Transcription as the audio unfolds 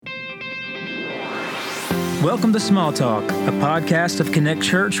Welcome to Small Talk, a podcast of Connect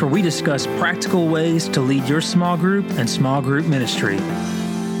Church where we discuss practical ways to lead your small group and small group ministry.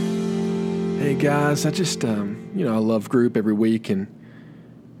 Hey guys, I just, I love group every week and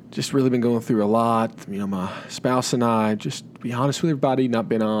just really been going through a lot. My spouse and I, just to be honest with everybody, not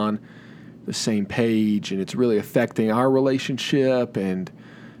been on the same page, and it's really affecting our relationship, and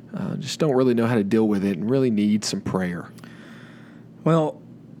just don't really know how to deal with it and really need some prayer. Well,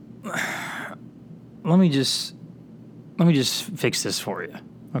 let me just fix this for you,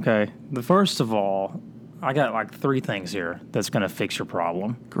 okay? First of all, I got like 3 things here that's going to fix your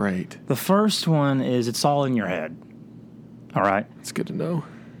problem. Great. The first one is it's all in your head, all right? That's good to know.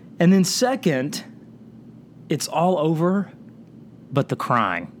 And then second, it's all over but the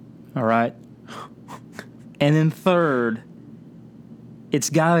crying, all right? And then third,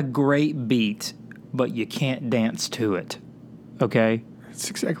 it's got a great beat, but you can't dance to it, okay? That's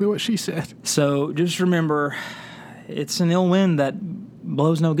exactly what she said. So just remember, it's an ill wind that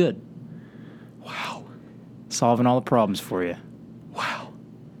blows no good. Wow. Solving all the problems for you. Wow.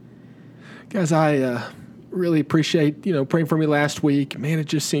 Guys, I really appreciate, praying for me last week. Man, it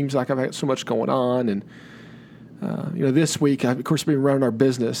just seems like I've had so much going on. And, this week, I've, of course, been running our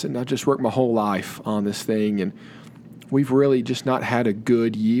business, and I've just worked my whole life on this thing. And we've really just not had a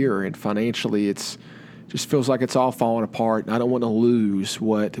good year. And financially, just feels like it's all falling apart, and I don't want to lose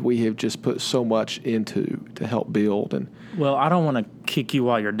what we have just put so much into to help build. And well, I don't want to kick you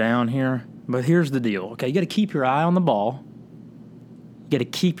while you're down here, but here's the deal, okay? You got to keep your eye on the ball. You got to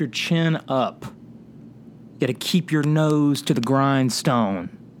keep your chin up. You got to keep your nose to the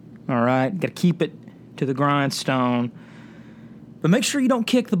grindstone, all right? You got to keep it to the grindstone, but make sure you don't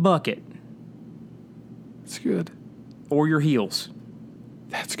kick the bucket. That's good. Or your heels.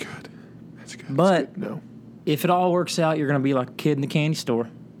 That's good. But no. If it all works out, you're going to be like a kid in the candy store.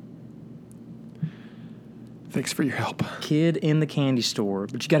 Thanks for your help. Kid in the candy store.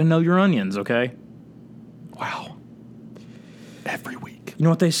 But you got to know your onions, okay? Wow. Every week. You know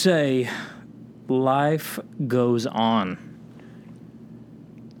what they say? Life goes on.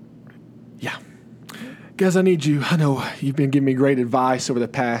 Yeah. Guys, I need you. I know you've been giving me great advice over the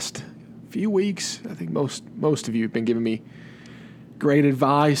past few weeks. I think most of you have been giving me great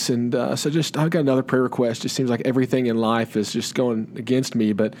advice, and so I've got another prayer request. Just seems like everything in life is just going against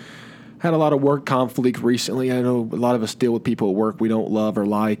me, but I had a lot of work conflict recently. I know a lot of us deal with people at work we don't love or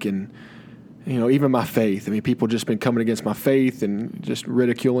like, and even my faith. I mean, people just been coming against my faith and just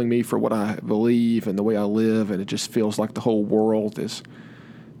ridiculing me for what I believe and the way I live, and it just feels like the whole world is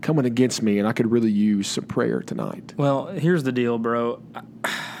coming against me, and I could really use some prayer tonight. Well, here's the deal, bro.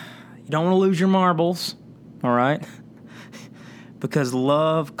 You don't want to lose your marbles, all right? Because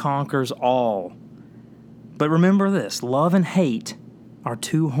love conquers all. But remember this, love and hate are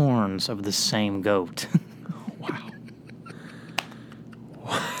 2 horns of the same goat. Wow.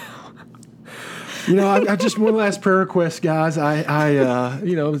 I just one last prayer request, guys.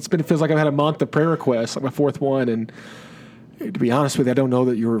 It feels like I've had a month of prayer requests, like my 4th one, and to be honest with you, I don't know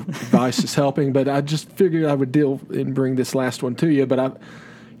that your advice is helping, but I just figured I would deal and bring this last one to you. But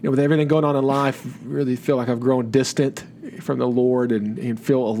with everything going on in life, I really feel like I've grown distant from the Lord and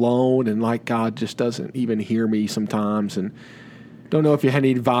feel alone, and like God just doesn't even hear me sometimes, and don't know if you had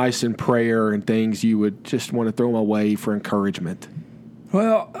any advice in prayer and things you would just want to throw my way for encouragement.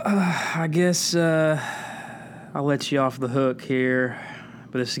 Well, I guess I'll let you off the hook here,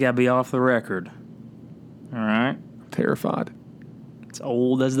 but this has got to be off the record. All right? I'm terrified. It's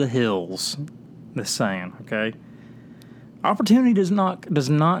old as the hills, this saying, okay? Opportunity does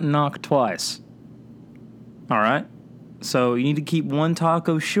not knock twice. All right? So you need to keep 1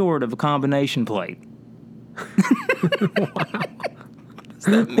 taco short of a combination plate. Wow. What does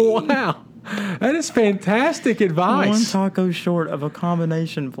that mean? Wow. That is fantastic advice. 1 taco short of a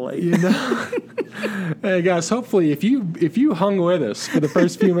combination plate. Hey guys, hopefully if you hung with us for the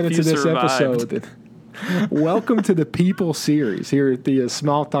first few minutes of this episode, then welcome to the People series here at the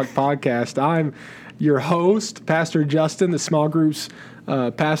Small Talk Podcast. I'm your host, Pastor Justin, the small group's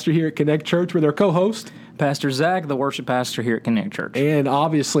pastor here at Connect Church, with our co-host, Pastor Zac, the worship pastor here at Connect Church. And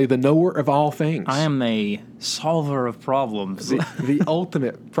obviously the knower of all things. I am a solver of problems. The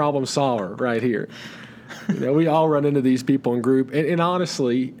ultimate problem solver right here. We all run into these people in group. And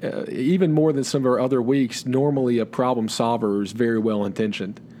honestly, even more than some of our other weeks, normally a problem solver is very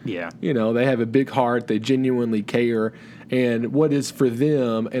well-intentioned. Yeah. They have a big heart. They genuinely care. And what is for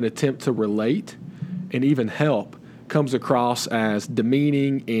them an attempt to relate and even help comes across as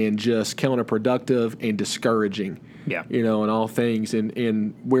demeaning and just counterproductive and discouraging. Yeah. In all things.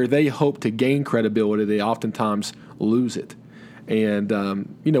 And where they hope to gain credibility, they oftentimes lose it. And,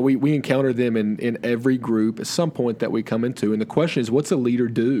 we encounter them in every group at some point that we come into. And the question is, what's a leader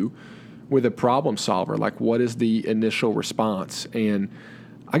do with a problem solver? Like, what is the initial response? And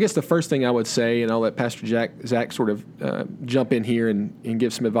I guess the first thing I would say, and I'll let Pastor Zac sort of jump in here and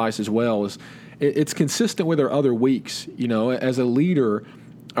give some advice as well, is it's consistent with our other weeks. As a leader,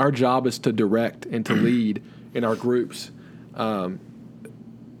 our job is to direct and to lead in our groups. In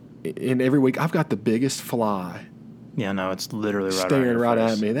every week, I've got the biggest fly. Yeah, no, it's literally right staring right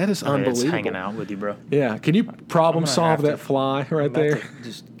face. at me. That is unbelievable. It's hanging out with you, bro. Yeah, can you problem solve that fly right there?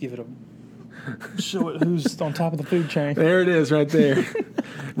 Just give it a show it who's on top of the food chain. There it is, right there.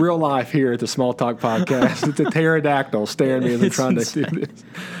 Real life here at the Small Talk Podcast. It's a pterodactyl staring at me as I'm trying to do this.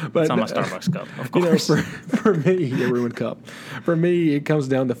 But, it's on my Starbucks cup, of course. For me, the ruined cup. For me, it comes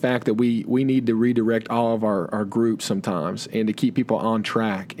down to the fact that we need to redirect all of our groups sometimes and to keep people on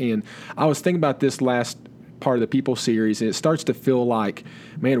track. And I was thinking about this last part of the People series, and it starts to feel like,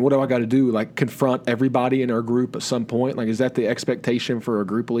 man, what do I got to do? Like, confront everybody in our group at some point? Like, is that the expectation for a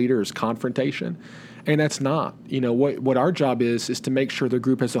group leader, is confrontation? And that's not. What our job is to make sure the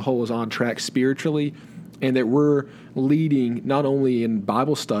group as a whole is on track spiritually, and that we're leading not only in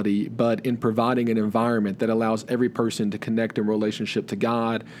Bible study, but in providing an environment that allows every person to connect in relationship to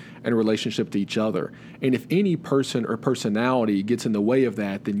God and relationship to each other. And if any person or personality gets in the way of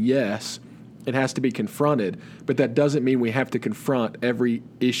that, then yes, it has to be confronted, but that doesn't mean we have to confront every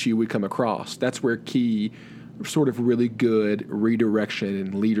issue we come across. That's where key, sort of really good redirection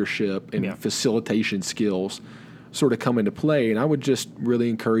and leadership and facilitation skills sort of come into play. And I would just really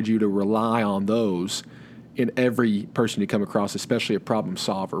encourage you to rely on those in every person you come across, especially a problem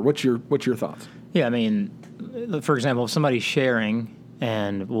solver. What's your thoughts? Yeah, I mean, for example, if somebody's sharing,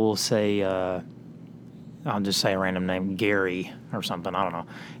 and we'll say, I'll just say a random name, Gary or something, I don't know.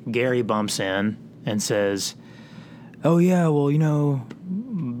 Gary bumps in and says, oh, yeah, well,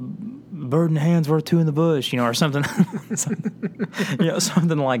 bird in the hand's worth two in the bush, or something,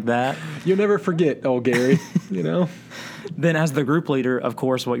 something like that. You'll never forget, old Gary, Then as the group leader, of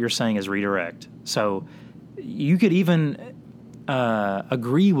course, what you're saying is redirect. So you could even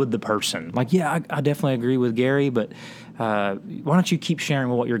agree with the person. Like, yeah, I definitely agree with Gary, but why don't you keep sharing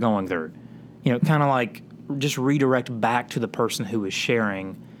what you're going through? Kind of like just redirect back to the person who is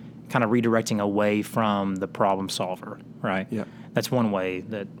sharing, kind of redirecting away from the problem solver, right? Yeah. That's one way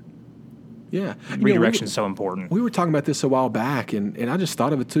that redirection is so important. We were talking about this a while back, and I just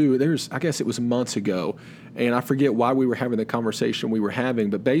thought of it too. I guess it was months ago, and I forget why we were having the conversation we were having,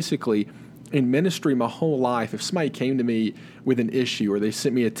 but basically in ministry my whole life, if somebody came to me with an issue or they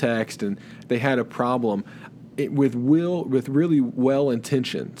sent me a text and they had a problem, with really well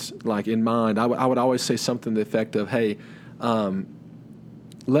intentions, like in mind, I would always say something to the effect of, hey,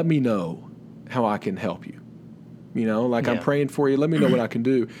 let me know how I can help you. I'm praying for you. Let me know what I can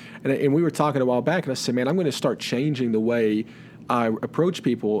do. And we were talking a while back, and I said, man, I'm going to start changing the way I approach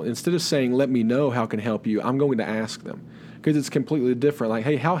people. Instead of saying, let me know how I can help you, I'm going to ask them, because it's completely different. Like,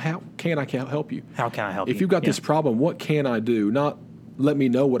 hey, how can I help you? How can I help you? If you've got this problem, what can I do? Not let me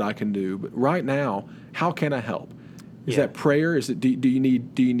know what I can do, but right now, how can I help? Is that prayer? Is it do you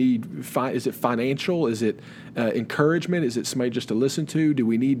need is it financial? Is it encouragement? Is it somebody just to listen to? Do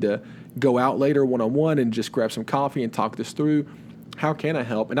we need to go out later one-on-one and just grab some coffee and talk this through? How can I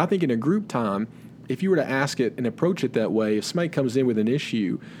help? And I think in a group time, if you were to ask it and approach it that way, if somebody comes in with an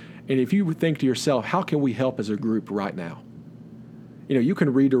issue, and if you would think to yourself, how can we help as a group right now? You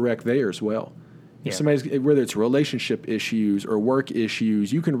can redirect there as well. If somebody's, whether it's relationship issues or work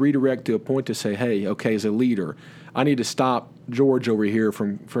issues, you can redirect to a point to say, hey, okay, as a leader, I need to stop George over here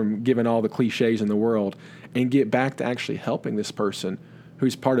from giving all the cliches in the world and get back to actually helping this person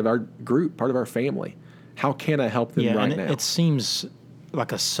who's part of our group, part of our family. How can I help them right now? It seems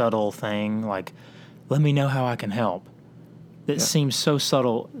like a subtle thing, like, let me know how I can help. It seems so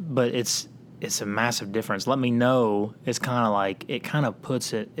subtle, but it's a massive difference. Let me know. It's kind of like, it kind of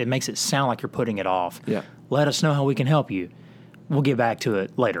it makes it sound like you're putting it off. Yeah. Let us know how we can help you. We'll get back to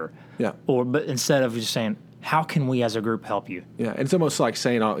it later. Yeah. But instead of just saying, how can we as a group help you? Yeah. And it's almost like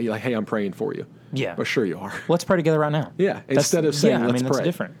saying, like, hey, I'm praying for you. Yeah. Well, sure you are. Let's pray together right now. Yeah. Instead of saying, let's pray. That's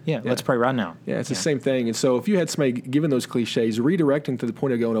different. Yeah. Let's pray right now. Yeah. It's the same thing. And so if you had somebody given those cliches, redirecting to the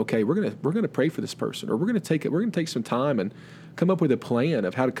point of going, okay, we're going to pray for this person, or we're going to take some time and come up with a plan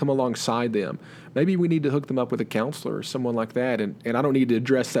of how to come alongside them. Maybe we need to hook them up with a counselor or someone like that. And I don't need to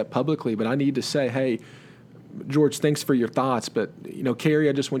address that publicly, but I need to say, hey, George, thanks for your thoughts. But, Carrie,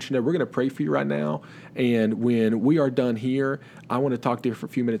 I just want you to know we're going to pray for you right now. And when we are done here, I want to talk to you for a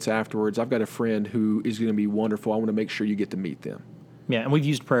few minutes afterwards. I've got a friend who is going to be wonderful. I want to make sure you get to meet them. Yeah, and we've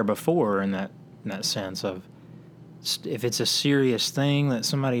used prayer before in that sense of If it's a serious thing that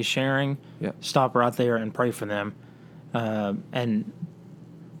somebody's sharing, stop right there and pray for them. And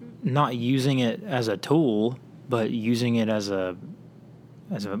not using it as a tool, but using it as a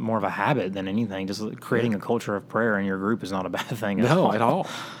more of a habit than anything. Just creating a culture of prayer in your group is not a bad thing. No, at all.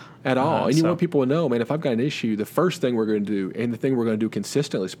 At all. And you want people to know, man, if I've got an issue, the first thing we're going to do, and the thing we're going to do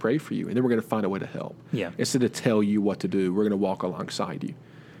consistently, is pray for you. And then we're going to find a way to help. Yeah. Instead of tell you what to do, we're going to walk alongside you.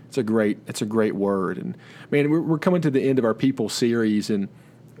 It's a great word. And, man, we're coming to the end of our People series. And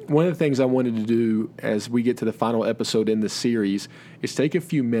one of the things I wanted to do as we get to the final episode in this series is take a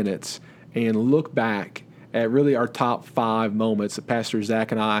few minutes and look back at really our top 5 moments that Pastor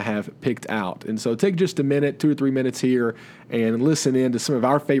Zac and I have picked out. And so take just a minute, 2 or 3 minutes here, and listen in to some of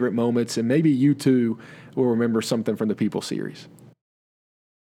our favorite moments, and maybe you too will remember something from the People series.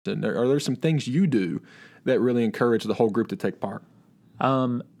 And are there some things you do that really encourage the whole group to take part?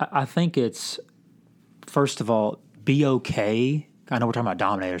 I think it's, first of all, be okay. I know we're talking about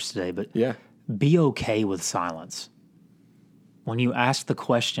dominators today, but be okay with silence. When you ask the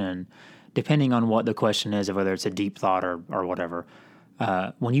question, depending on what the question is, whether it's a deep thought or whatever,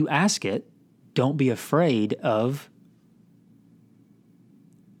 when you ask it, don't be afraid of,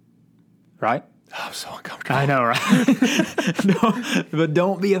 right? Oh, I'm so uncomfortable. I know, right? No, but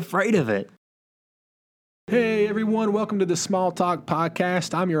don't be afraid of it. Hey, everyone. Welcome to the Small Talk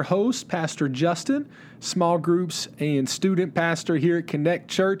Podcast. I'm your host, Pastor Justin, small groups and student pastor here at Connect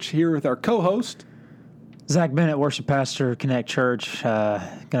Church, here with our co-host, Zach Bennett, worship pastor, Connect Church.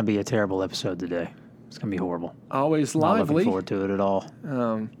 Going to be a terrible episode today. It's going to be horrible. Always lively. Not looking forward to it at all. It's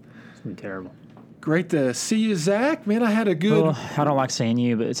going to be terrible. Great to see you, Zach. Man, I had a good... Well, I don't like seeing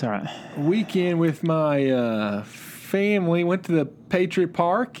you, but it's all right. Weekend with my family. Went to the Patriot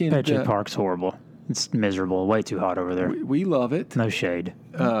Park. And, Patriot Park's horrible. It's miserable. Way too hot over there. We love it. No shade.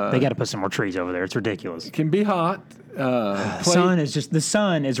 They got to put some more trees over there. It's ridiculous. It can be hot. The sun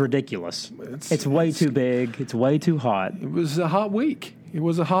is ridiculous. It's way too big. It's way too hot. It was a hot week.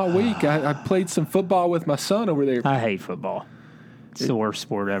 I played some football with my son over there. I hate football. It's the worst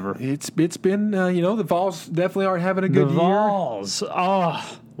sport ever. It's been, the Vols definitely aren't having a good year. The Vols.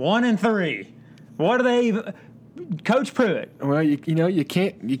 1-3. What are they even... Coach Pruitt. Well, you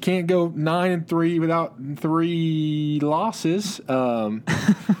can't go 9-3 without 3 losses. So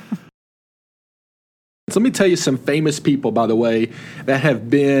let me tell you some famous people, by the way, that have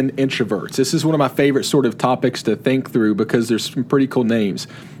been introverts. This is one of my favorite sort of topics to think through because there's some pretty cool names.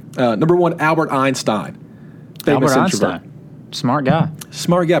 Number 1, Albert Einstein. Famous introvert. Einstein. Smart guy.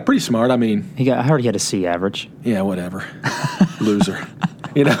 Pretty smart. I mean, I heard he had a C average. Yeah, whatever. Loser.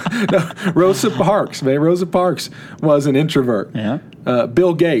 Rosa Parks, man. Rosa Parks was an introvert. Yeah.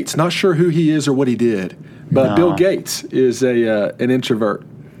 Bill Gates, not sure who he is or what he did, but Bill Gates is an introvert.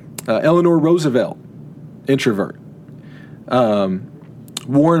 Eleanor Roosevelt, introvert.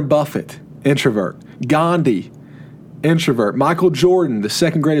 Warren Buffett, introvert. Gandhi, introvert. Michael Jordan, the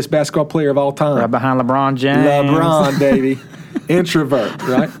second greatest basketball player of all time. Right behind LeBron James. LeBron, baby. Introvert,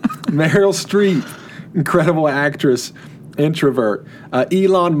 right? Meryl Streep, incredible actress. Introvert.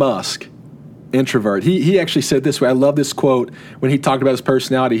 Elon Musk, introvert. He actually said this way. I love this quote when he talked about his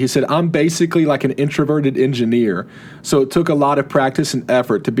personality. He said, "I'm basically like an introverted engineer, so it took a lot of practice and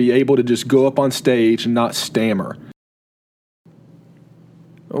effort to be able to just go up on stage and not stammer."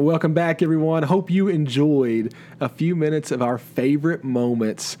 Welcome back, everyone. Hope you enjoyed a few minutes of our favorite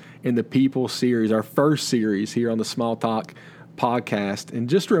moments in the People series, our first series here on the Small Talk Podcast. And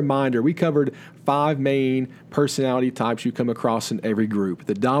just a reminder, we covered 5 main personality types you come across in every group: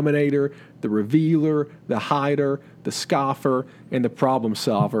 the dominator, the revealer, the hider, the scoffer, and the problem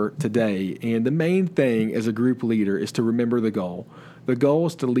solver today. And the main thing as a group leader is to remember the goal. The goal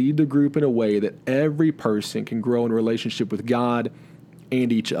is to lead the group in a way that every person can grow in relationship with God and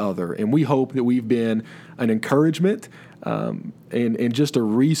each other. And we hope that we've been an encouragement and just a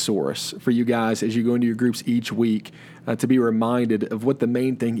resource for you guys as you go into your groups each week to be reminded of what the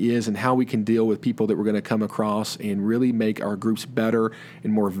main thing is and how we can deal with people that we're going to come across and really make our groups better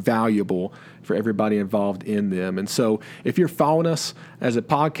and more valuable for everybody involved in them. And so if you're following us as a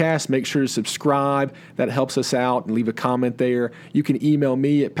podcast, make sure to subscribe. That helps us out, and leave a comment there. You can email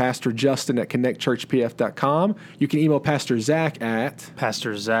me at pastorjustin@connectchurchpf.com. You can email Pastor Zac at...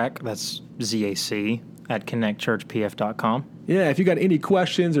 Pastor Zac, that's ZAC, at connectchurchpf.com. Yeah, if you got any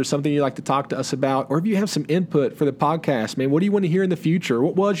questions or something you'd like to talk to us about, or if you have some input for the podcast, man, what do you want to hear in the future?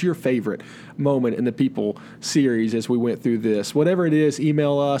 What was your favorite moment in the People series as we went through this? Whatever it is,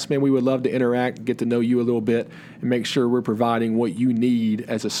 email us, man. We would love to interact, get to know you a little bit, and make sure we're providing what you need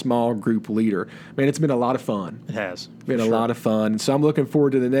as a small group leader. Man, it's been a lot of fun. It has. Been a lot of fun. So I'm looking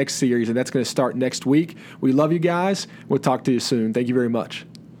forward to the next series, and that's going to start next week. We love you guys. We'll talk to you soon. Thank you very much.